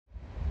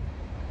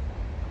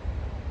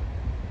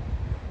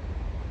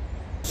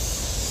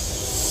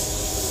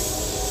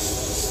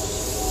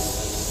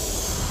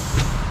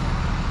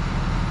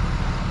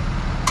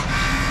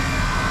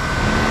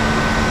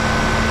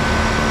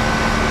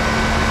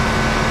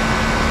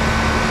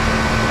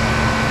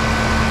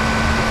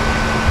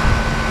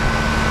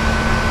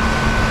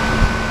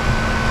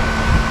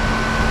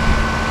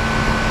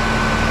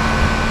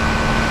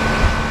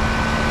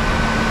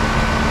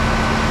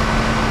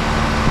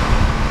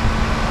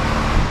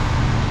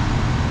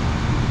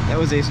That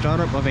was a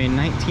startup of a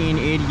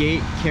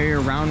 1988 Carrier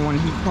round 1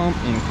 heat pump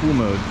in cool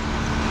mode.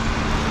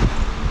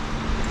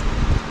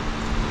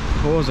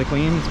 Coils are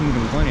clean, it's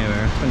moving plenty of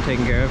air. It's been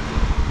taken care of.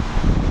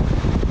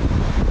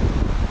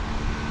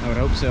 I would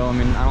hope so. I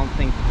mean, I don't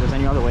think there's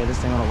any other way this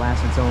thing would have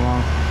lasted so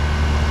long.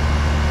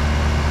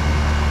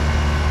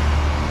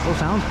 Still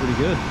sounds pretty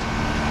good.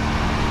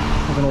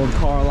 With an old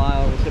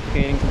Carlisle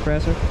reciprocating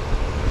compressor.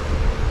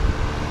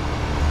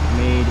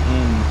 Made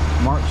in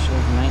March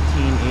of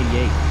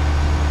 1988.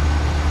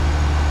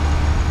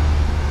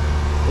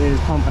 It is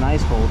pumping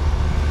ice cold.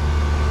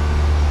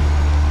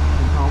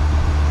 Big pump.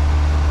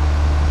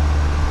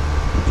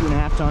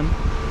 2.5 ton.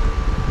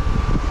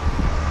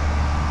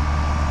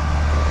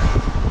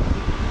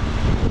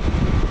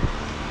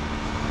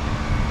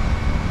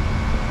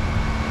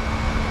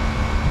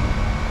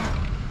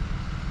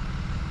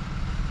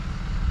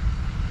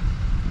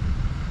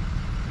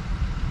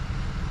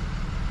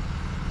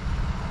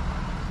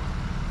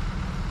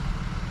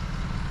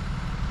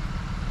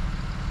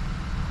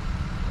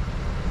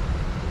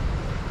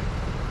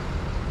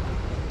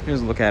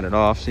 Here's a look at it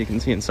off so you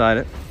can see inside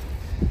it.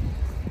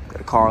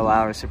 Got a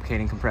Carlisle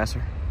reciprocating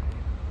compressor.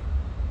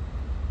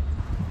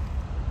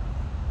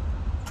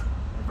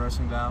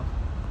 Reversing valve.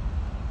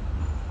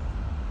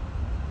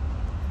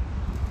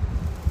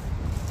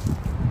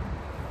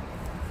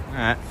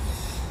 Alright,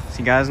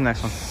 see you guys in the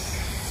next one.